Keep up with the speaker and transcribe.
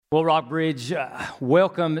Well, Rockbridge,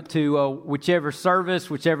 welcome to whichever service,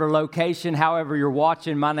 whichever location, however you're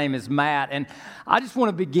watching. My name is Matt, and I just want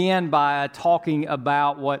to begin by talking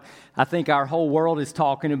about what I think our whole world is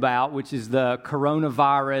talking about, which is the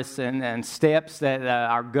coronavirus and steps that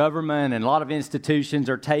our government and a lot of institutions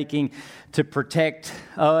are taking to protect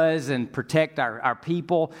us and protect our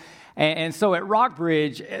people. And so at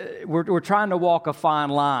Rockbridge, we're trying to walk a fine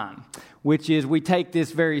line, which is we take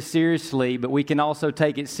this very seriously, but we can also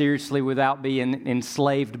take it seriously without being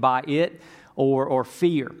enslaved by it or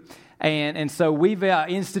fear. And so we've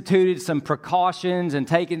instituted some precautions and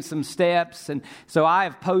taken some steps. And so I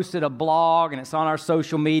have posted a blog, and it's on our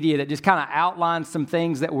social media, that just kind of outlines some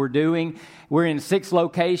things that we're doing. We're in 6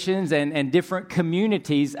 locations, and different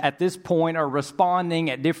communities at this point are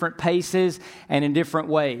responding at different paces and in different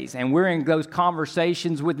ways. And we're in those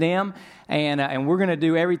conversations with them, and we're going to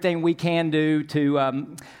do everything we can do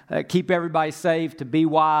to keep everybody safe, to be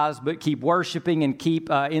wise, but keep worshiping and keep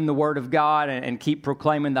in the Word of God and keep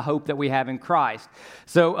proclaiming the hope that we have in Christ.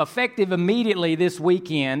 So effective immediately this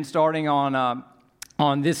weekend, starting on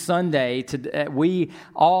this Sunday, we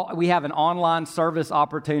have an online service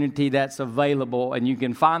opportunity that's available, and you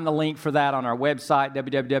can find the link for that on our website,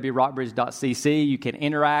 www.rockbridge.cc. You can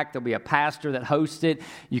interact. There'll be a pastor that hosts it.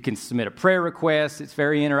 You can submit a prayer request. It's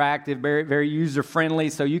very interactive, very, very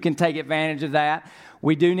user-friendly, so you can take advantage of that.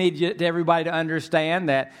 We do need everybody to understand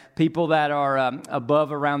that people that are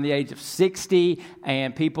above around the age of 60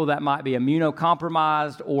 and people that might be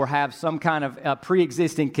immunocompromised or have some kind of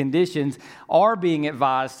pre-existing conditions are being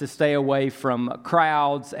advised to stay away from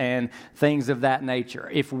crowds and things of that nature.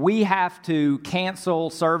 If we have to cancel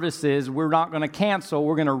services, we're not going to cancel.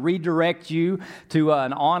 We're going to redirect you to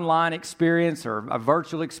an online experience or a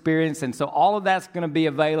virtual experience. And so all of that's going to be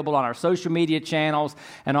available on our social media channels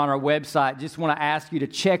and on our website. Just want to ask you to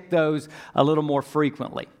check those a little more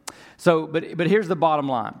frequently. So, but here's the bottom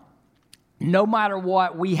line. No matter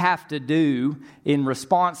what we have to do in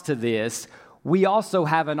response to this, we also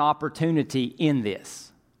have an opportunity in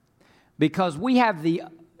this, because we have the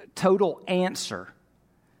total answer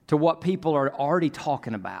to what people are already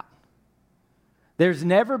talking about. There's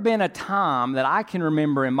never been a time that I can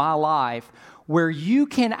remember in my life where you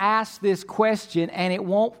can ask this question and it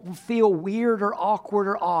won't feel weird or awkward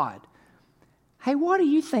or odd. Hey, what do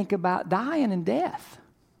you think about dying and death?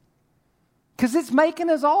 Because it's making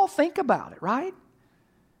us all think about it, right?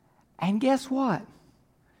 And guess what?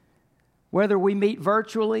 Whether we meet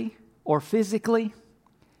virtually or physically,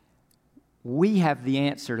 we have the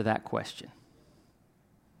answer to that question.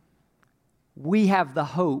 We have the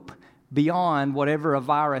hope beyond whatever a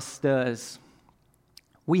virus does.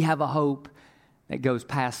 We have a hope that goes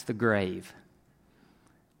past the grave.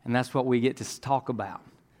 And that's what we get to talk about.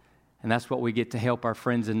 And that's what we get to help our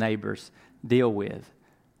friends and neighbors deal with,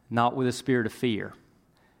 not with a spirit of fear,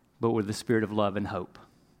 but with the spirit of love and hope.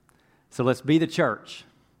 So let's be the church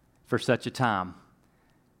for such a time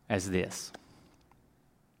as this.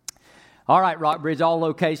 All right, Rockbridge, all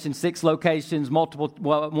locations, 6 locations,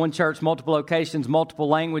 one church, multiple locations, multiple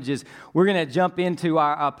languages. We're going to jump into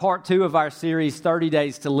our part 2 of our series, 30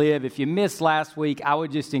 Days to Live. If you missed last week, I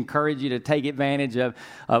would just encourage you to take advantage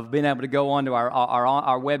of being able to go onto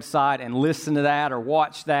our website and listen to that or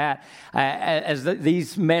watch that,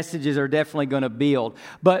 these messages are definitely going to build.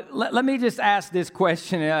 But let me just ask this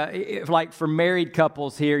question, like for married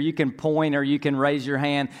couples here, you can point or you can raise your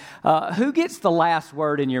hand. Who gets the last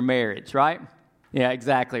word in your marriage, right? Yeah,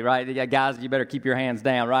 exactly, right? Yeah, guys, you better keep your hands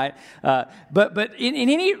down, right? But in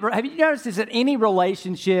any, have you noticed this, in any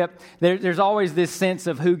relationship, there's always this sense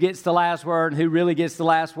of who gets the last word and who really gets the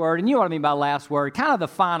last word. And you know what I mean by last word, kind of the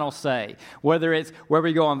final say, whether it's where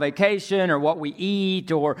we go on vacation or what we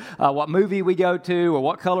eat or what movie we go to or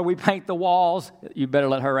what color we paint the walls. You better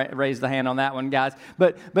let her raise the hand on that one, guys.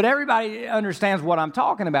 But everybody understands what I'm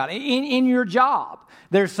talking about. In your job,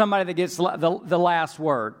 there's somebody that gets the last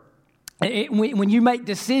word. When you make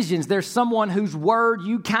decisions, there's someone whose word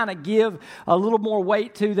you kind of give a little more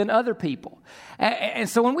weight to than other people. And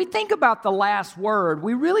so when we think about the last word,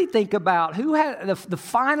 we really think about who has the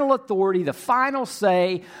final authority, the final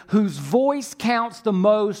say, whose voice counts the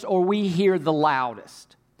most or we hear the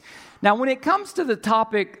loudest. Now, when it comes to the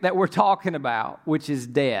topic that we're talking about, which is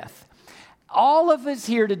death, all of us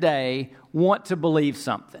here today want to believe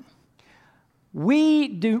something. We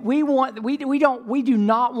do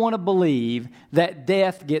not want to believe that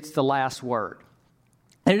death gets the last word.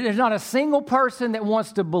 There's not a single person that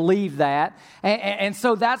wants to believe that. And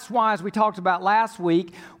so that's why, as we talked about last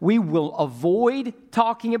week, we will avoid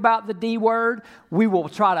talking about the D word. We will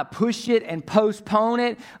try to push it and postpone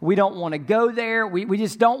it. We don't want to go there. We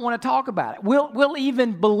just don't want to talk about it. We'll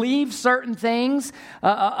even believe certain things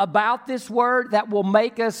about this word that will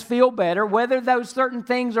make us feel better. Whether those certain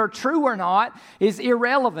things are true or not is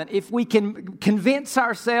irrelevant. If we can convince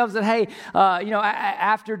ourselves that, hey,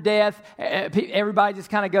 after death, everybody just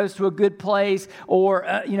kind of goes to a good place, or,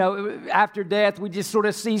 after death, we just sort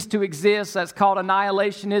of cease to exist. That's called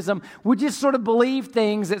annihilationism. We just sort of believe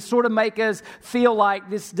things that sort of make us feel like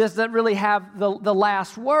this doesn't really have the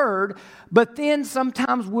last word. But then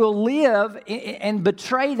sometimes we'll live and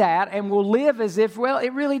betray that, and we'll live as if, well,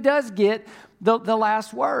 it really does get the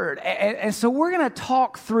last word. And so we're going to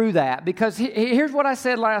talk through that, because here's what I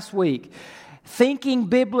said last week. Thinking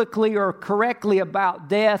biblically or correctly about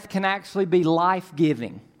death can actually be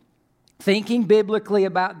life-giving. Thinking biblically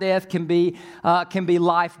about death can be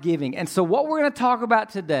life-giving. And so what we're going to talk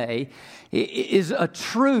about today is a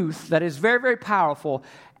truth that is very, very powerful,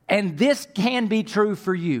 and this can be true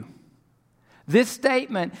for you. This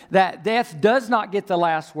statement that death does not get the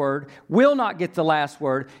last word, will not get the last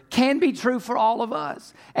word, can be true for all of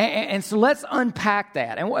us. And so let's unpack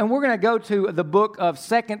that. And we're going to go to the book of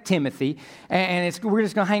 2 Timothy, and we're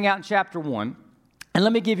just going to hang out in chapter 1. And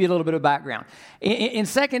let me give you a little bit of background. In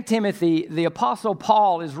 2 Timothy, the Apostle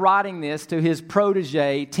Paul is writing this to his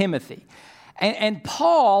protege, Timothy. And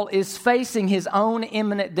Paul is facing his own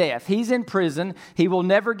imminent death. He's in prison. He will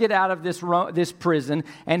never get out of this prison,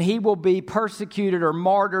 and he will be persecuted or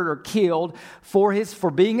martyred or killed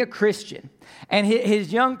for being a Christian. And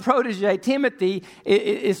his young protege, Timothy,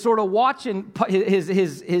 is sort of watching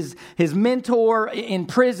his mentor in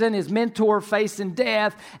prison, his mentor facing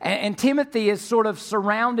death. And Timothy is sort of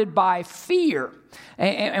surrounded by fear.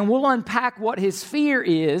 And we'll unpack what his fear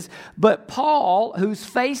is. But Paul, who's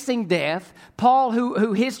facing death, Paul,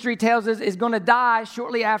 who history tells us is going to die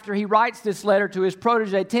shortly after he writes this letter to his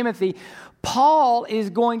protege, Timothy, Paul is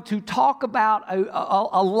going to talk about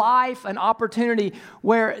a life, an opportunity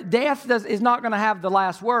where death is not going to have the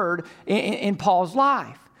last word in Paul's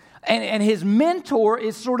life. And his mentor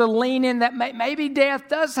is sort of leaning that maybe death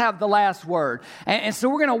does have the last word. And so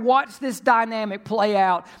we're going to watch this dynamic play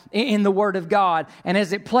out in the Word of God. And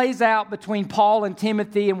as it plays out between Paul and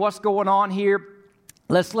Timothy and what's going on here,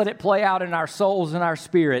 let's let it play out in our souls and our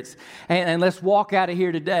spirits. And let's walk out of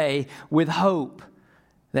here today with hope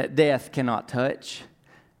that death cannot touch,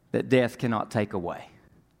 that death cannot take away.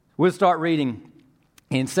 We'll start reading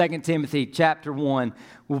in 2 Timothy chapter 1.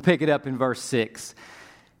 We'll pick it up in verse 6.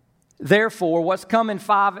 Therefore, what's come in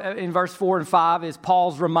verse 4 and 5 is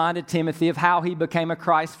Paul's reminded Timothy of how he became a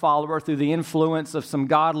Christ follower through the influence of some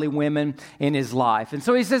godly women in his life. And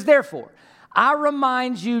so he says, therefore, I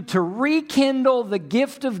remind you to rekindle the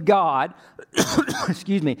gift of God,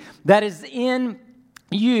 that is in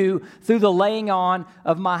you through the laying on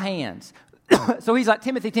of my hands. So he's like,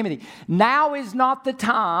 Timothy, now is not the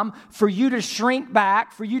time for you to shrink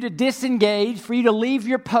back, for you to disengage, for you to leave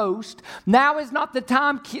your post. Now is not the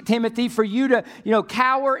time, Timothy, for you to,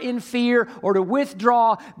 cower in fear or to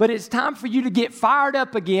withdraw, but it's time for you to get fired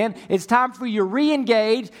up again. It's time for you to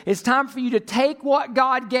re-engage. It's time for you to take what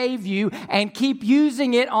God gave you and keep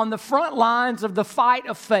using it on the front lines of the fight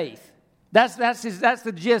of faith. That's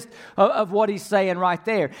the gist of what he's saying right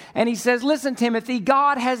there. And he says, listen, Timothy,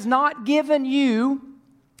 God has not given you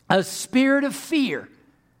a spirit of fear.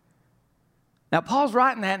 Now, Paul's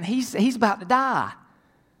writing that, and he's about to die.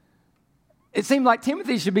 It seems like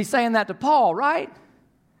Timothy should be saying that to Paul, right?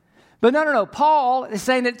 But no. Paul is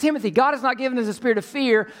saying that Timothy, God has not given us a spirit of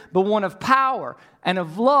fear, but one of power and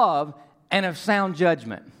of love and of sound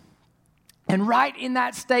judgment. And right in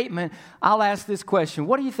that statement, I'll ask this question.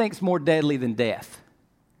 What do you think is more deadly than death?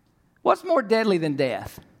 What's more deadly than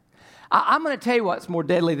death? I'm going to tell you what's more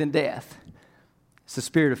deadly than death. It's the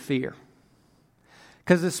spirit of fear.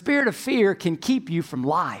 Because the spirit of fear can keep you from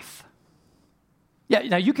life. Yeah,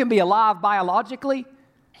 now you can be alive biologically,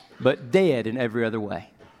 but dead in every other way.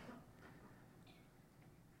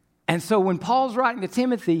 And so when Paul's writing to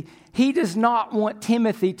Timothy, he does not want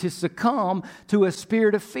Timothy to succumb to a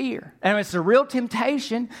spirit of fear. And it's a real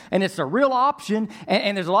temptation, and it's a real option,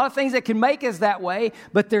 and there's a lot of things that can make us that way,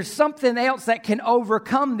 but there's something else that can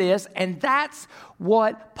overcome this, and that's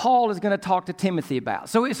what Paul is going to talk to Timothy about.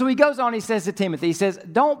 So he goes on, he says to Timothy, he says,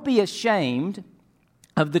 don't be ashamed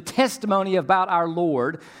of the testimony about our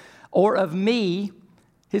Lord or of me,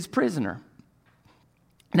 his prisoner.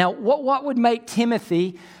 Now, what would make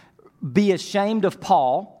Timothy be ashamed of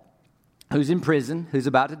Paul, who's in prison, who's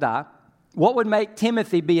about to die? What would make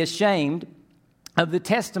Timothy be ashamed of the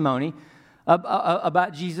testimony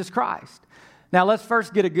about Jesus Christ? Now, let's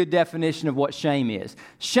first get a good definition of what shame is.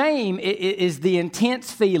 Shame is the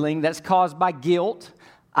intense feeling that's caused by guilt.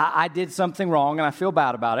 I did something wrong and I feel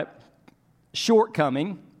bad about it.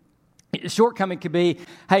 Shortcoming could be,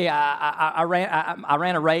 hey, I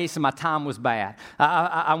ran a race and my time was bad.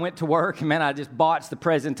 I went to work and, man, I just botched the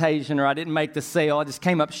presentation, or I didn't make the sale. I just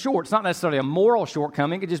came up short. It's not necessarily a moral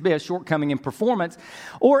shortcoming. It could just be a shortcoming in performance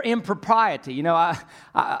or impropriety. You know,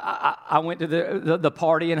 I went to the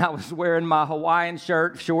party and I was wearing my Hawaiian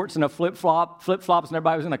shirt, shorts, and a flip-flops, and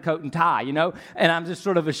everybody was in a coat and tie, you know, and I'm just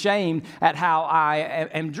sort of ashamed at how I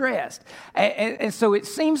am dressed. And so it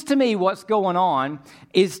seems to me what's going on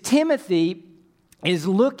is Timothy is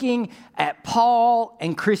looking at Paul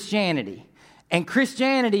and Christianity. And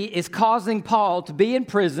Christianity is causing Paul to be in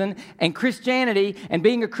prison. And Christianity and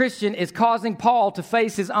being a Christian is causing Paul to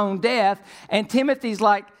face his own death. And Timothy's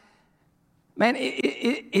like, man,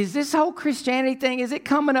 is this whole Christianity thing, is it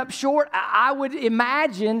coming up short? I would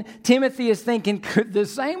imagine Timothy is thinking, could the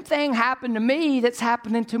same thing happen to me that's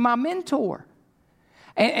happening to my mentor?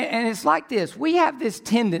 And it's like this. We have this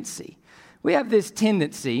tendency.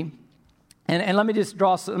 And let me just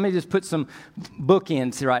put some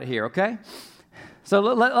bookends right here, okay? So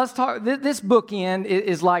let's talk. This bookend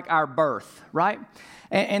is like our birth, right?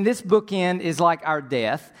 And this bookend is like our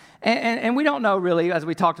death. And we don't know really, as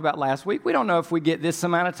we talked about last week, we don't know if we get this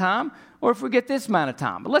amount of time or if we get this amount of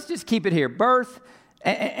time. But let's just keep it here, birth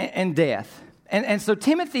and death. And so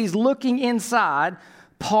Timothy's looking inside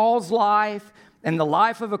Paul's life and the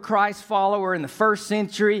life of a Christ follower in the first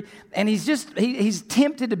century. And he's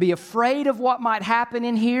tempted to be afraid of what might happen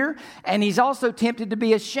in here. And he's also tempted to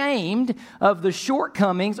be ashamed of the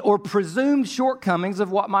shortcomings or presumed shortcomings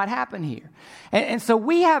of what might happen here. And so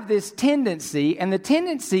we have this tendency, and the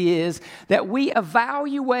tendency is that we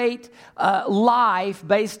evaluate life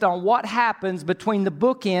based on what happens between the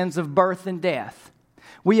bookends of birth and death.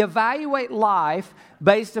 We evaluate life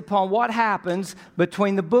based upon what happens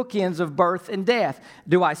between the bookends of birth and death.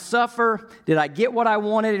 Do I suffer? Did I get what I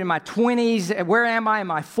wanted in my 20s? Where am I in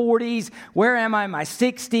my 40s? Where am I in my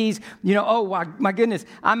 60s? You know, oh my goodness,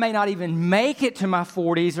 I may not even make it to my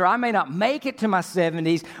 40s, or I may not make it to my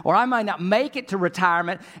 70s, or I might not make it to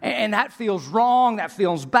retirement, and that feels wrong, that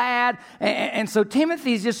feels bad. And so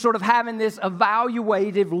Timothy's just sort of having this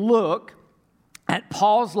evaluative look at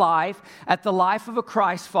Paul's life, at the life of a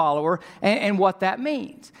Christ follower, and what that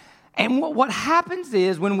means. And what happens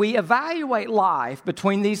is when we evaluate life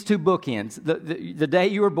between these two bookends, the day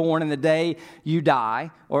you were born and the day you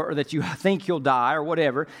die, or that you think you'll die, or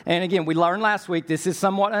whatever. And again, we learned last week this is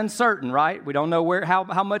somewhat uncertain, right? We don't know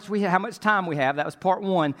how much time we have. That was part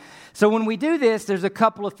one. So when we do this, there's a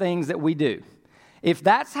couple of things that we do. If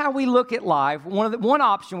that's how we look at life, one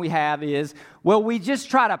option we have is, well, we just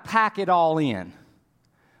try to pack it all in.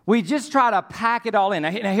 We just try to pack it all in. Now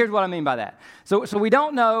here's what I mean by that. So we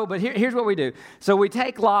don't know, but here's what we do. So we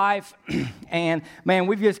take life, and, man,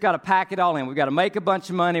 we've just got to pack it all in. We've got to make a bunch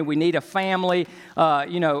of money. We need a family,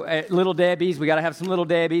 at Little Debbie's. We got to have some Little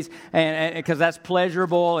Debbie's, and because that's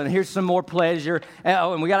pleasurable, and here's some more pleasure.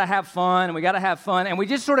 And we got to have fun, and we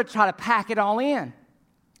just sort of try to pack it all in.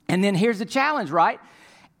 And then here's the challenge, right?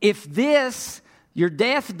 If your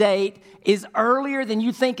death date is earlier than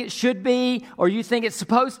you think it should be, or you think it's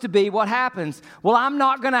supposed to be, what happens? Well, I'm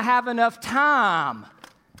not going to have enough time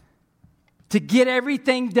to get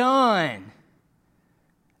everything done.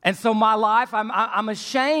 And so my life, I'm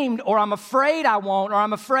ashamed, or I'm afraid I won't, or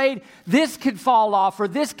I'm afraid this could fall off, or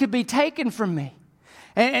this could be taken from me.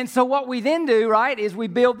 And so what we then do, right, is we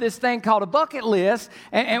build this thing called a bucket list,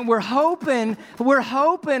 and we're hoping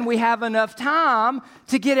we have enough time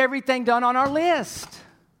to get everything done on our list.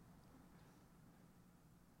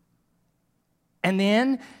 And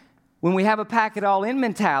then when we have a pack it all in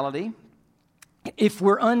mentality, if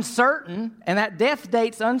we're uncertain, and that death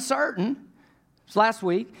date's uncertain, it's last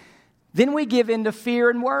week, then we give in to fear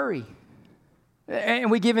and worry.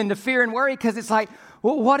 And we give in to fear and worry because it's like,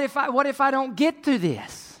 well, what if I don't get through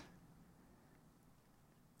this?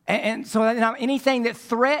 And so anything that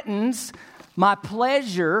threatens my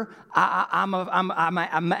pleasure,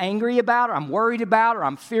 I'm angry about, or I'm worried about, or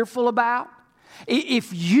I'm fearful about.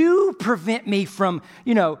 If you prevent me from,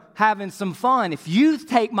 having some fun, if you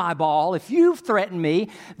take my ball, if you threaten me,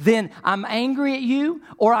 then I'm angry at you,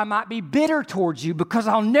 or I might be bitter towards you because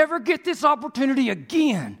I'll never get this opportunity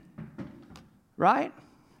again. Right?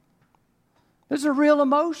 Those are real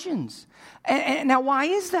emotions. And now, why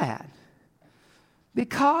is that?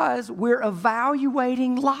 Because we're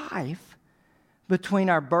evaluating life between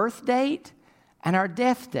our birth date and our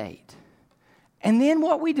death date. And then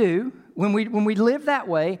what we do, when we live that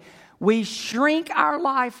way, we shrink our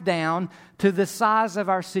life down to the size of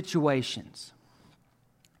our situations.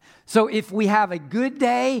 So if we have a good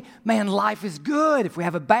day, man, life is good. If we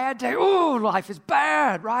have a bad day, life is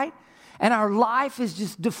bad, right? And our life is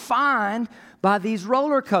just defined by these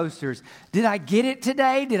roller coasters. Did I get it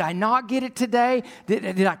today? Did I not get it today?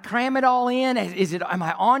 Did I cram it all in? Am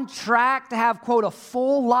I on track to have, quote, a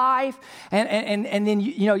full life? And then,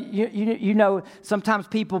 you know, sometimes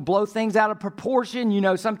people blow things out of proportion. You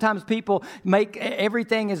know, sometimes people make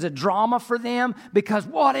everything as a drama for them because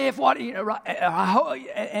what if,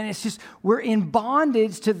 and it's just, we're in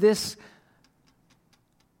bondage to this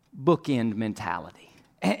bookend mentality.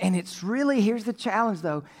 And it's really, here's the challenge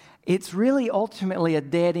though, it's really ultimately a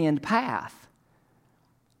dead-end path.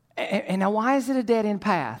 And now why is it a dead-end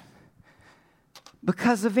path?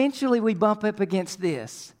 Because eventually we bump up against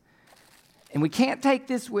this. And we can't take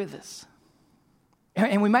this with us.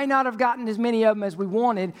 And we may not have gotten as many of them as we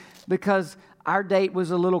wanted because our date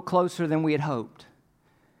was a little closer than we had hoped.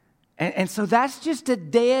 And so that's just a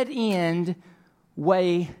dead-end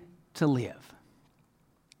way to live.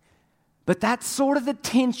 But that's sort of the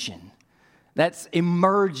tension that's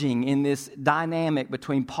emerging in this dynamic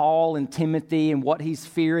between Paul and Timothy and what he's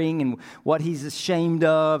fearing and what he's ashamed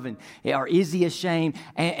of, or is he ashamed?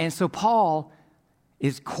 And so Paul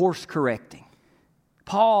is course correcting.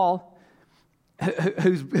 Paul,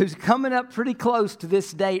 who's coming up pretty close to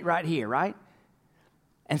this date right here, right?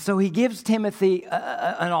 And so he gives Timothy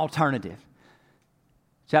an alternative.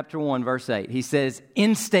 Chapter 1, verse 8, he says,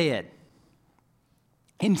 Instead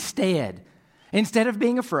of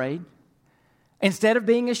being afraid, instead of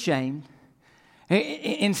being ashamed,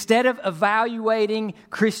 instead of evaluating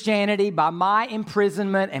Christianity by my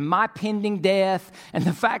imprisonment and my pending death and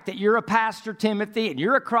the fact that you're a pastor, Timothy, and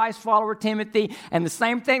you're a Christ follower, Timothy, and the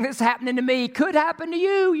same thing that's happening to me could happen to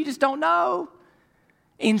you, you just don't know.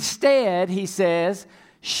 Instead, he says,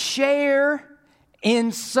 share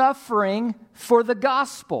in suffering for the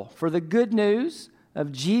gospel, for the good news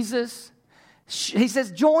of Jesus. He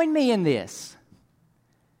says, join me in this.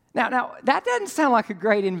 Now, that doesn't sound like a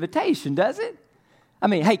great invitation, does it? I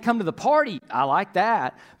mean, hey, come to the party. I like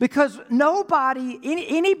that. Because anybody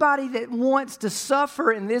that wants to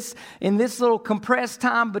suffer in this little compressed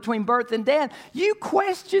time between birth and death, you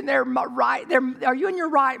question are you in your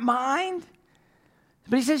right mind?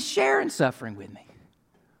 But he says, share in suffering with me.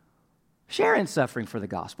 Share in suffering for the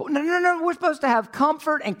gospel. No. We're supposed to have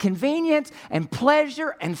comfort and convenience and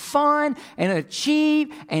pleasure and fun and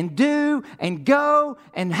achieve and do and go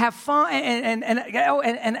and have fun. And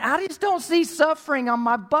I just don't see suffering on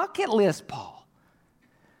my bucket list, Paul.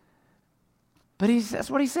 But that's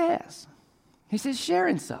what he says. He says, share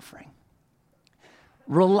in suffering.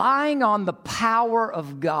 Relying on the power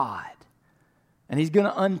of God. And he's going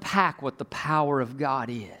to unpack what the power of God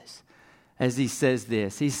is. As he says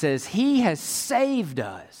this, he says, he has saved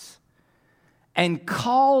us and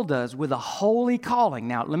called us with a holy calling.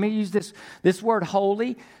 Now, let me use this word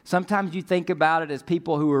holy. Sometimes you think about it as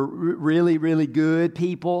people who are really, really good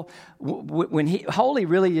people. Holy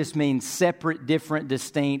really just means separate, different,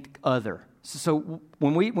 distinct, other. So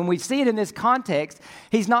when we see it in this context,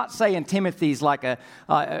 he's not saying Timothy's like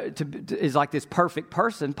is like this perfect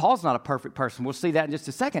person. Paul's not a perfect person. We'll see that in just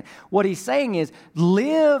a second. What he's saying is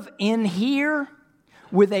live in here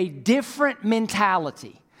with a different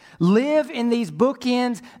mentality. Live in these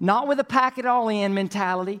bookends, not with a pack it all in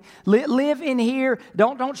mentality. Live in here.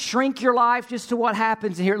 Don't shrink your life just to what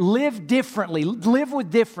happens here. Live differently. Live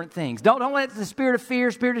with different things. Don't let the spirit of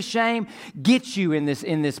fear, spirit of shame get you in these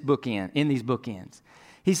bookends.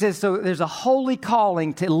 He says, so there's a holy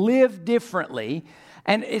calling to live differently,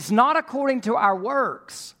 and it's not according to our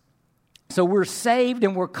works. So we're saved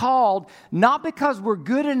and we're called not because we're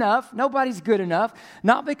good enough. Nobody's good enough.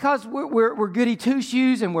 Not because we're goody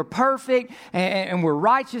two-shoes and we're perfect and we're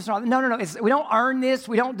righteous. No. We don't earn this.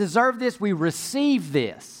 We don't deserve this. We receive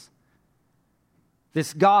this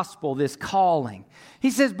gospel, this calling. He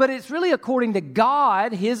says, but it's really according to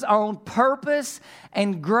God, His own purpose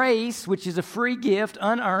and grace, which is a free gift,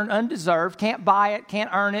 unearned, undeserved. Can't buy it, can't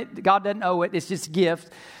earn it. God doesn't owe it. It's just a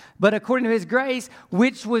gift. But according to His grace,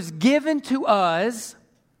 which was given to us,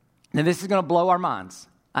 and this is going to blow our minds.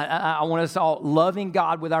 I want us all loving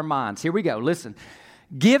God with our minds. Here we go. Listen.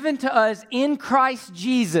 Given to us in Christ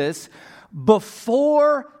Jesus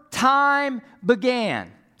before time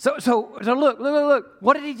began. So look.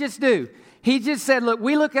 What did He just do? He just said, look,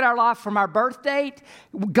 we look at our life from our birth date.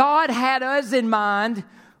 God had us in mind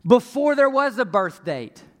before there was a birth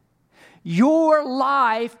date. Your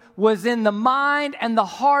life was in the mind and the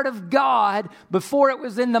heart of God before it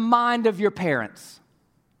was in the mind of your parents.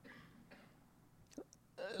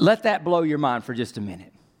 Let that blow your mind for just a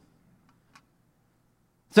minute.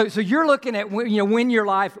 So you're looking at when your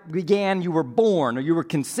life began, you were born, or you were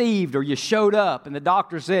conceived, or you showed up, and the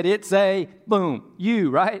doctor said, it's a, boom, you,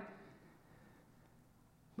 right?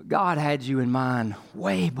 But God had you in mind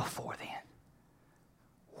way before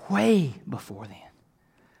then. Way before then.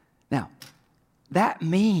 Now, that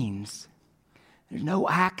means there's no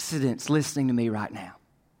accidents listening to me right now.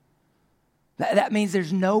 That means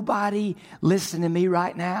there's nobody listening to me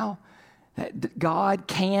right now that God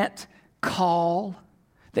can't call,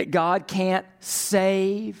 that God can't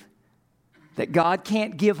save, that God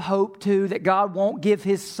can't give hope to, that God won't give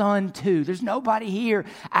His Son to. There's nobody here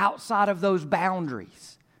outside of those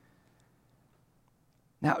boundaries.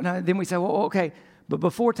 Now then we say, well, okay, but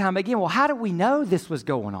before time began, well, how do we know this was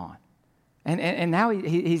going on? And now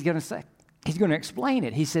he's going to say, he's going to explain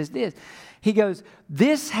it. He says this. He goes,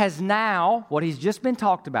 this has now, what he's just been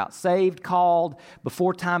talked about, saved, called,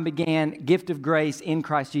 before time began, gift of grace in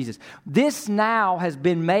Christ Jesus. This now has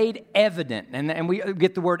been made evident, and we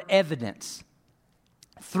get the word evidence,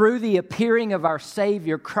 through the appearing of our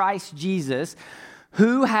Savior, Christ Jesus,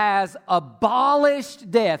 who has abolished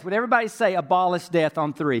death. Would everybody say abolished death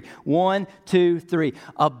on 3? 1, 2, 3.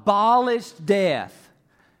 Abolished death.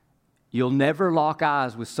 You'll never lock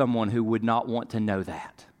eyes with someone who would not want to know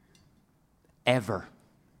that. Ever.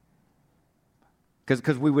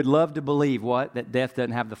 Because we would love to believe what? That death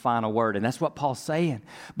doesn't have the final word. And that's what Paul's saying.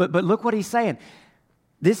 But look what he's saying.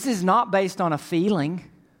 This is not based on a feeling.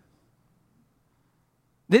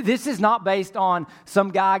 This is not based on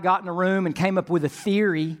some guy got in a room and came up with a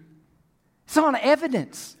theory. It's on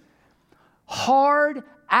evidence. Hard,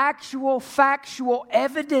 actual, factual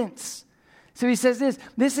evidence. So he says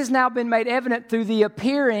this has now been made evident through the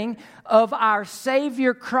appearing of our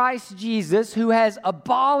Savior Christ Jesus, who has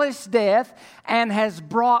abolished death and has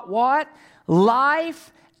brought what?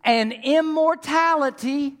 Life and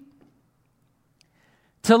immortality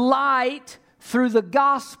to light through the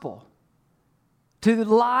gospel. To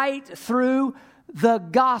light through the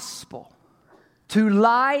gospel. To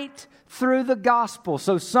light through the gospel.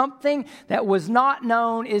 So something that was not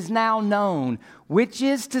known is now known, which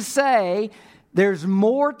is to say, there's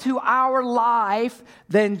more to our life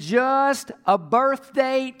than just a birth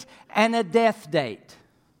date and a death date.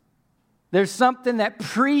 There's something that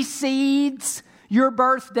precedes your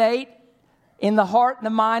birth date in the heart and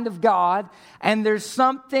the mind of God, and there's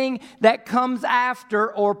something that comes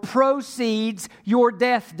after or precedes your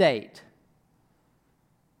death date.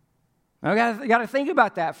 I got to think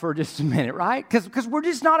about that for just a minute, right? Because we're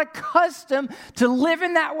just not accustomed to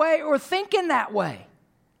living that way or thinking that way.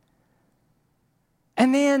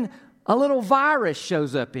 And then a little virus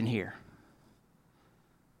shows up in here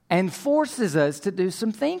and forces us to do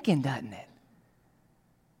some thinking, doesn't it?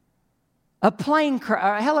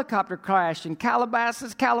 A helicopter crash in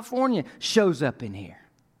Calabasas, California shows up in here.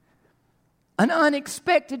 An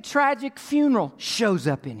unexpected tragic funeral shows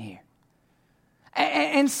up in here.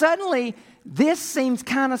 And suddenly, this seems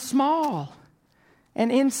kind of small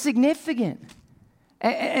and insignificant.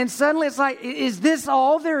 And suddenly it's like, is this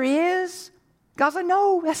all there is? God's like,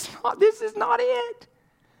 no, this is not it.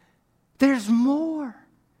 There's more.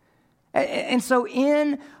 And so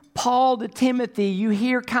in Paul to Timothy, you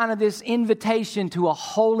hear kind of this invitation to a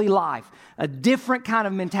holy life, a different kind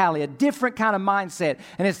of mentality, a different kind of mindset.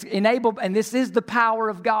 And it's enabled, and this is the power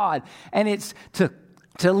of God. And it's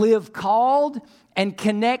to live called and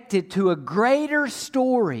connected to a greater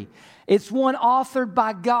story. It's one authored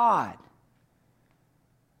by God.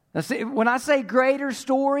 Now, see, when I say greater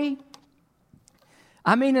story,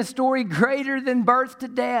 I mean a story greater than birth to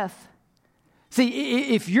death.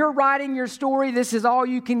 See, if you're writing your story, this is all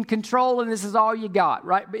you can control and this is all you got,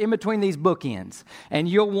 right? In between these bookends. And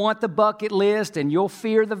you'll want the bucket list and you'll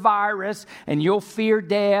fear the virus and you'll fear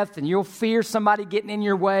death and you'll fear somebody getting in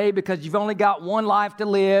your way because you've only got one life to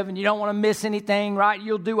live and you don't want to miss anything, right?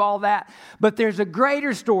 You'll do all that. But there's a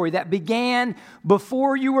greater story that began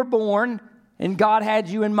before you were born and God had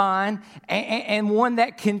you in mind, and one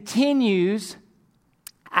that continues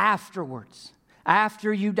afterwards,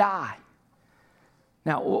 after you die.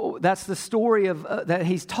 Now, that's the story of that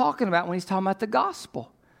he's talking about when he's talking about the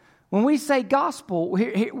gospel. When we say gospel,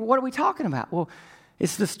 what are we talking about? Well,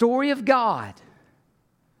 it's the story of God.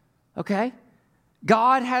 Okay?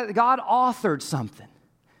 God authored something.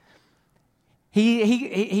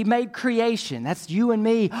 He made creation. That's you and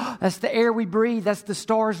me. That's the air we breathe. That's the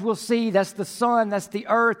stars we'll see. That's the sun. That's the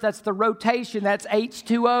earth. That's the rotation. That's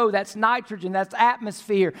H2O. That's nitrogen. That's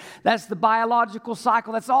atmosphere. That's the biological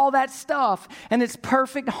cycle. That's all that stuff. And it's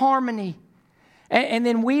perfect harmony. And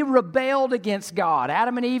then we rebelled against God.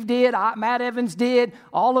 Adam and Eve did. Matt Evans did.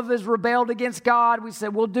 All of us rebelled against God. We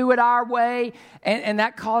said, we'll do it our way. And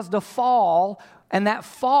that caused a fall. And that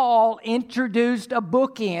fall introduced a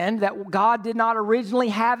bookend that God did not originally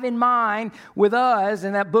have in mind with us.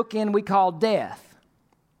 And that bookend we call death.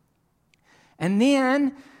 And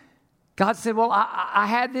then God said, well, I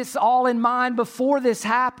had this all in mind before this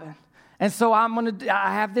happened. And so I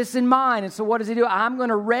have this in mind. And so what does he do? I'm going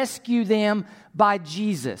to rescue them by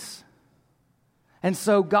Jesus. And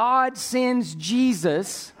so God sends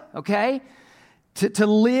Jesus, okay, to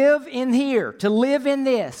live in here, to live in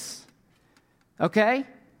this, okay?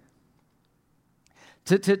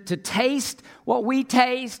 To taste what we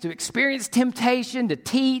taste, to experience temptation, to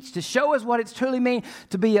teach, to show us what it's truly means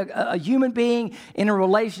to be a human being in a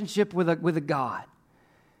relationship with a God.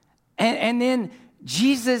 And then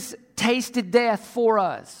Jesus tasted death for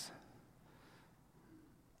us.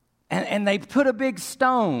 And they put a big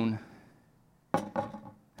stone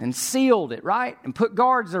and sealed it, right? And put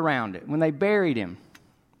guards around it when they buried him.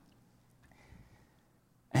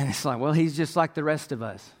 And it's like, well, he's just like the rest of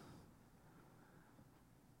us.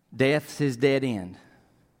 Death's his dead end.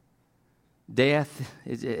 Death,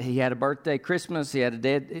 he had a birthday, Christmas, he had a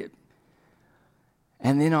dead...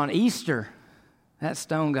 And then on Easter, that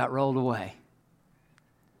stone got rolled away.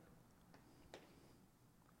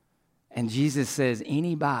 And Jesus says,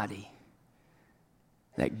 anybody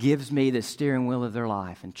that gives me the steering wheel of their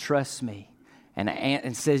life and trusts me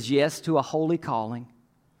and says yes to a holy calling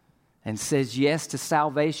and says yes to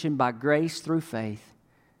salvation by grace through faith,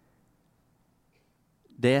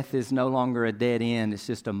 death is no longer a dead end. It's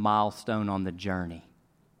just a milestone on the journey.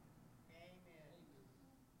 Amen.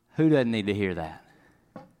 Who doesn't need to hear that?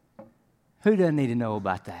 Who doesn't need to know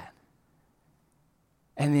about that?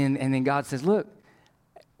 And then God says, look,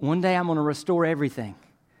 one day I'm going to restore everything.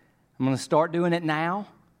 I'm going to start doing it now,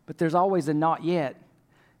 but there's always a not yet.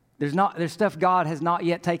 There's stuff God has not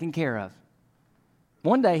yet taken care of.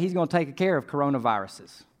 One day he's going to take care of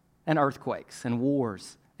coronaviruses and earthquakes and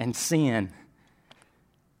wars and sin.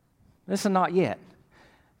 This is not yet.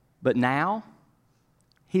 But now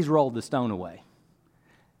he's rolled the stone away.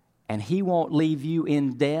 And he won't leave you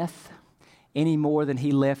in death any more than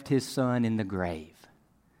he left his son in the grave.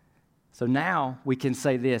 So now we can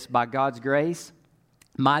say this, by God's grace,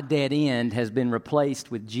 my dead end has been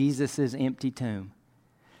replaced with Jesus' empty tomb.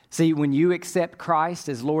 See, when you accept Christ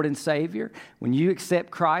as Lord and Savior, when you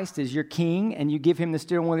accept Christ as your King and you give him the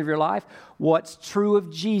steering wheel of your life, what's true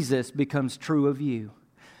of Jesus becomes true of you.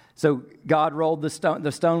 So God rolled the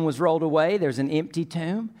stone was rolled away, there's an empty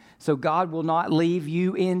tomb. So God will not leave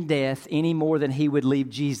you in death any more than he would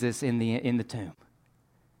leave Jesus in the tomb.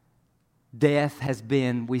 Death has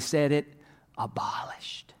been, we said it,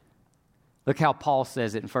 abolished. Look how Paul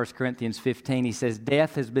says it in 1 Corinthians 15. He says,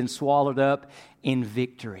 death has been swallowed up in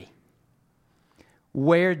victory.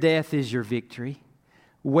 Where death is your victory?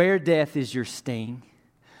 Where death is your sting?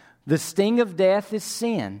 The sting of death is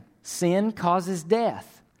sin. Sin causes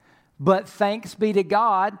death. But thanks be to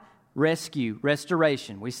God, rescue,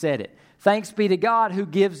 restoration. We said it. Thanks be to God who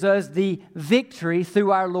gives us the victory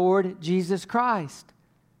through our Lord Jesus Christ.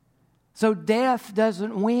 So death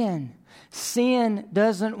doesn't win. Sin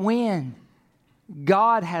doesn't win.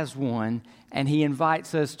 God has won, and he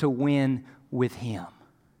invites us to win with him.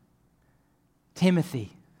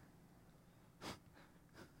 Timothy.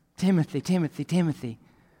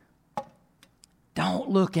 Don't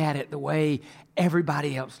look at it the way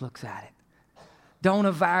everybody else looks at it. Don't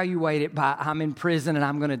evaluate it by, I'm in prison and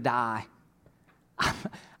I'm going to die.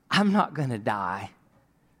 I'm not going to die.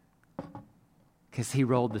 Because he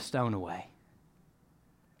rolled the stone away.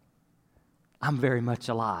 I'm very much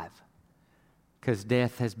alive. Because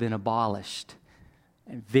death has been abolished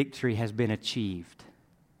and victory has been achieved.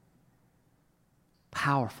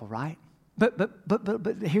 Powerful, right? But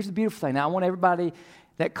here's the beautiful thing. Now, I want everybody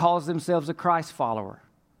that calls themselves a Christ follower.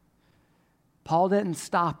 Paul doesn't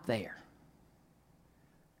stop there.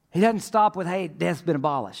 He doesn't stop with, hey, death's been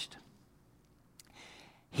abolished.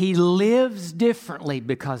 He lives differently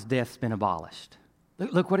because death's been abolished.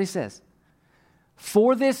 Look what he says.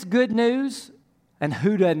 For this good news, and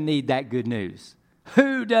who doesn't need that good news?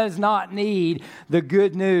 Who does not need the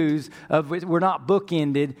good news of we're not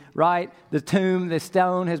bookended, right? The tomb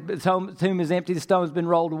is empty, the stone has been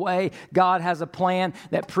rolled away. God has a plan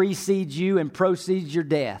that precedes you and proceeds your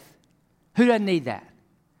death. Who doesn't need that?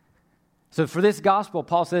 So for this gospel,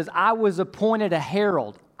 Paul says, I was appointed a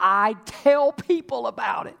herald. I tell people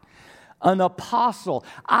about it. An apostle.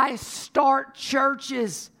 I start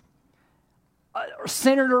churches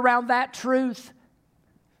centered around that truth.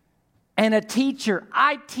 and a teacher.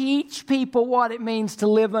 I teach people what it means to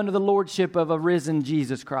live under the lordship of a risen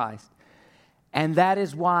Jesus Christ. And that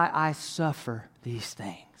is why I suffer these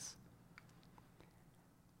things.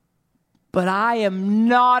 But I am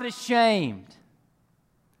not ashamed,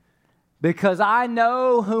 because I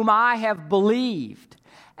know whom I have believed,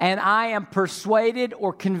 and I am persuaded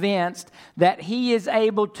or convinced that He is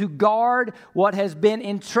able to guard what has been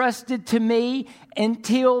entrusted to me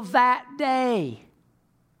until that day.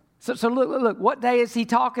 So look, what day is he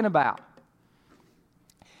talking about?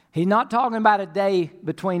 He's not talking about a day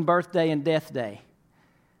between birthday and death day.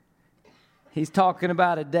 He's talking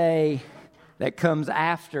about a day that comes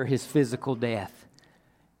after his physical death.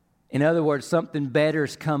 In other words, something better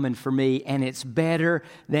is coming for me, and it's better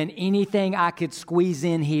than anything I could squeeze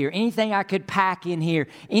in here, anything I could pack in here,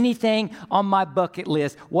 anything on my bucket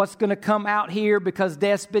list. What's going to come out here because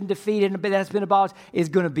death's been defeated and death's been abolished is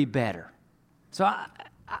going to be better. So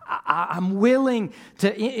I'm willing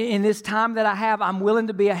to, in this time that I have, I'm willing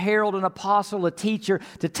to be a herald, an apostle, a teacher,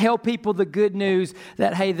 to tell people the good news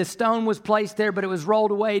that, hey, the stone was placed there, but it was rolled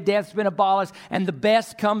away, death's been abolished, and the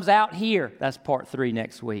best comes out here. That's part 3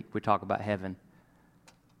 next week. We talk about heaven.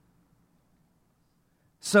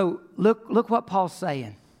 So look what Paul's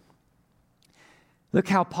saying. Look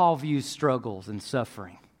how Paul views struggles and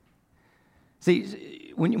suffering.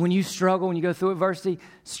 See, when you struggle, when you go through adversity,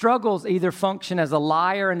 struggles either function as a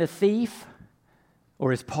liar and a thief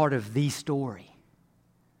or as part of the story.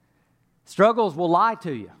 Struggles will lie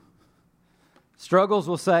to you. Struggles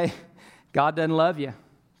will say, God doesn't love you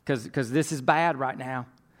because this is bad right now.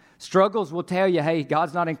 Struggles will tell you, hey,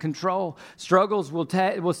 God's not in control. Struggles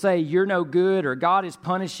will say you're no good, or God is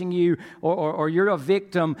punishing you, or you're a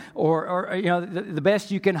victim, or you know, the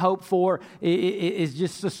best you can hope for is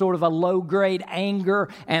just a sort of a low-grade anger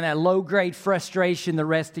and a low-grade frustration the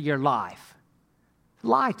rest of your life.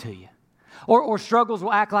 Lie to you. Or struggles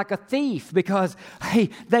will act like a thief because, hey,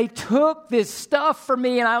 they took this stuff from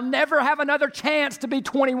me and I'll never have another chance to be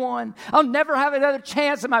 21. I'll never have another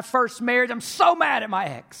chance at my first marriage. I'm so mad at my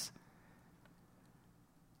ex.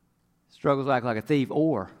 Struggles will act like a thief,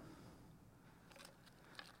 or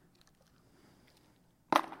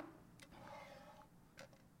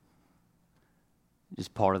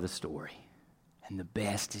just part of the story. And the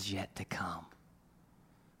best is yet to come.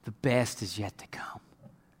 The best is yet to come.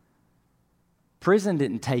 Prison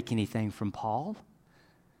didn't take anything from Paul.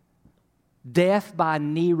 Death by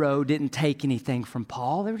Nero didn't take anything from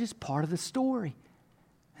Paul. They were just part of the story.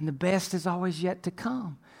 And the best is always yet to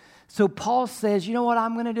come. So Paul says, you know what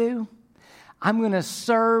I'm going to do? I'm going to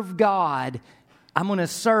serve God. I'm going to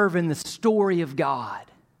serve in the story of God.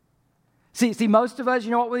 See, most of us,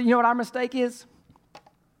 you know what our mistake is?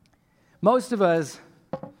 Most of us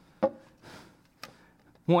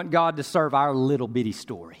want God to serve our little bitty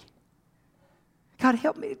story. God,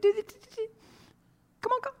 help me.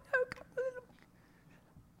 Come on, God.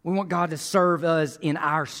 We want God to serve us in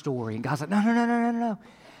our story. And God's like, no.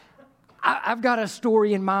 I've got a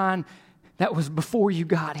story in mind that was before you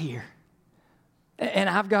got here. And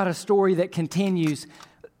I've got a story that continues,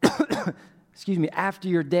 after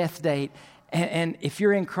your death date. And if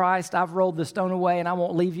you're in Christ, I've rolled the stone away and I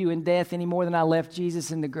won't leave you in death any more than I left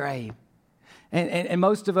Jesus in the grave. And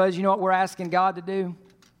most of us, you know what we're asking God to do?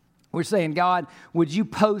 We're saying, God, would you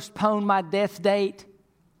postpone my death date?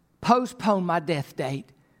 Postpone my death date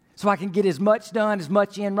so I can get as much done, as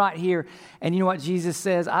much in right here. And you know what Jesus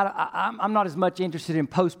says? I'm not as much interested in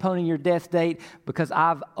postponing your death date because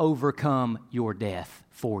I've overcome your death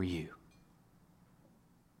for you.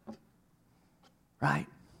 Right?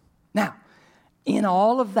 Now, in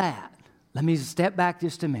all of that, let me step back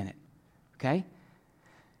just a minute, okay?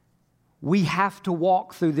 We have to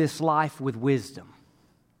walk through this life with wisdom.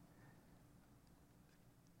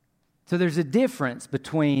 So there's a difference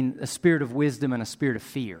between a spirit of wisdom and a spirit of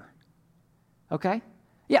fear. Okay?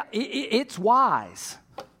 Yeah, it's wise.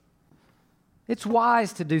 It's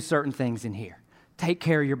wise to do certain things in here. Take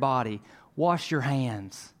care of your body. Wash your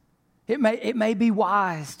hands. It may be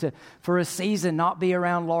wise to, for a season, not be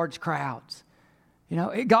around large crowds. You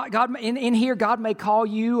know, God in here, God may call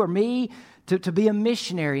you or me to be a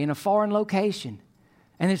missionary in a foreign location.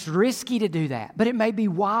 And it's risky to do that. But it may be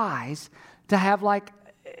wise to have like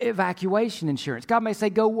evacuation insurance. God may say,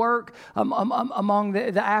 go work among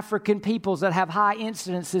the African peoples that have high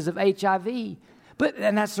incidences of HIV.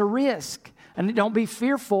 And that's a risk. And don't be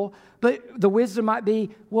fearful. But the wisdom might be,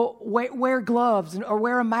 well, wear gloves or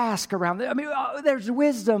wear a mask around. I mean, there's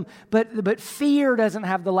wisdom, but fear doesn't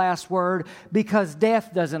have the last word because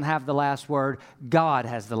death doesn't have the last word. God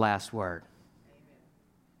has the last word.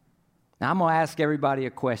 Now, I'm going to ask everybody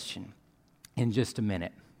a question in just a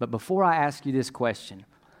minute, But before I ask you this question,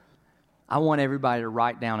 I want everybody to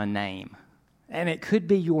write down a name. And it could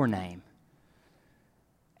be your name.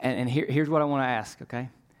 And here's what I want to ask, okay?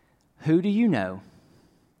 Who do you know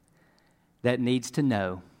that needs to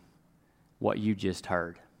know what you just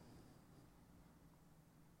heard?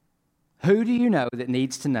 Who do you know that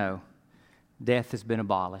needs to know death has been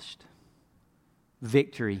abolished?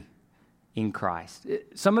 Victory in Christ.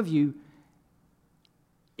 Some of you,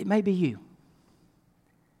 it may be you.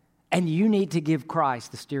 And you need to give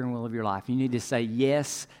Christ the steering wheel of your life. You need to say,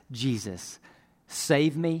 yes, Jesus,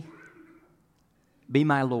 save me, be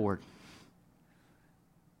my Lord.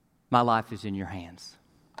 My life is in your hands.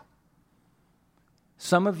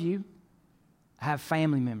 Some of you have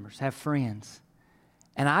family members, have friends.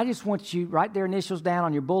 And I just want you, write their initials down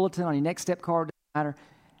on your bulletin, on your next step card, doesn't matter,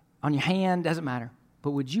 on your hand, doesn't matter.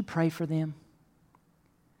 But would you pray for them?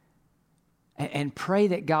 And pray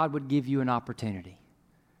that God would give you an opportunity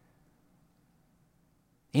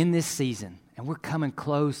in this season, and we're coming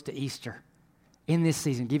close to Easter, in this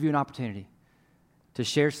season, give you an opportunity to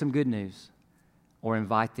share some good news or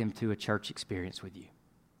invite them to a church experience with you.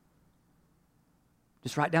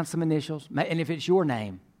 Just write down some initials, and if it's your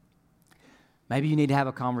name, maybe you need to have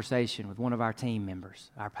a conversation with one of our team members,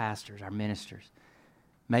 our pastors, our ministers.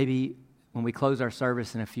 Maybe when we close our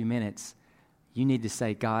service in a few minutes, you need to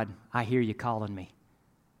say, God, I hear you calling me.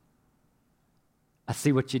 I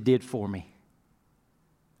see what you did for me.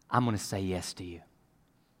 I'm going to say yes to you.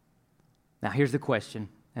 Now, here's the question,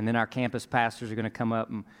 and then our campus pastors are going to come up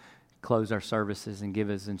and close our services and give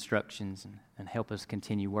us instructions and help us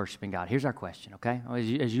continue worshiping God. Here's our question, okay?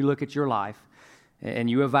 As you look at your life and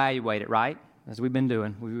you evaluate it, right? As we've been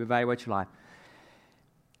doing, we evaluate your life.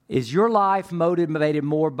 Is your life motivated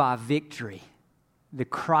more by victory, the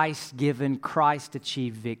Christ-given,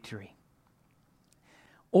 Christ-achieved victory?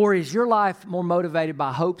 Or is your life more motivated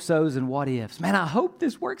by hope-sos and what-ifs? Man, I hope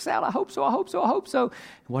this works out. I hope so, I hope so, I hope so.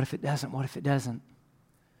 What if it doesn't? What if it doesn't?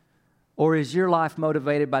 Or is your life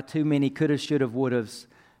motivated by too many coulda, shoulda, wouldas,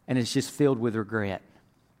 and it's just filled with regret?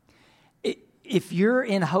 If you're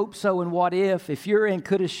in hope-so and what-if you're in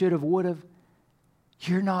coulda, shoulda, woulda,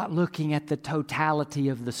 you're not looking at the totality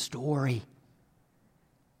of the story.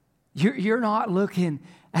 You're not looking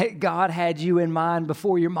at God had you in mind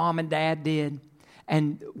before your mom and dad did.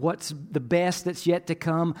 And what's the best that's yet to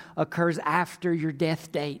come occurs after your death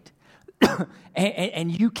date.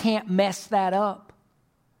 and you can't mess that up.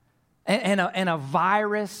 And a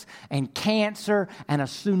virus and cancer and a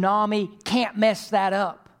tsunami can't mess that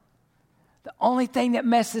up. The only thing that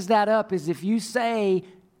messes that up is if you say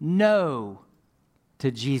no to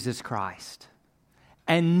Jesus Christ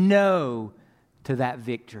and no to that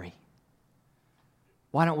victory.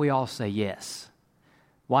 Why don't we all say yes?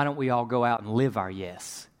 Why don't we all go out and live our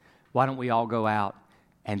yes? Why don't we all go out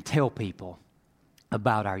and tell people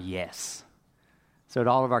about our yes? So at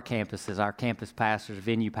all of our campuses, our campus pastors,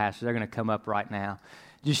 venue pastors, they're going to come up right now.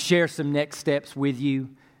 Just share some next steps with you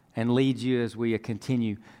and lead you as we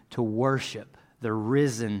continue to worship the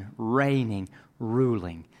risen, reigning,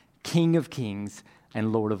 ruling King of Kings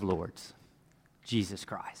and Lord of Lords, Jesus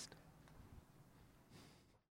Christ.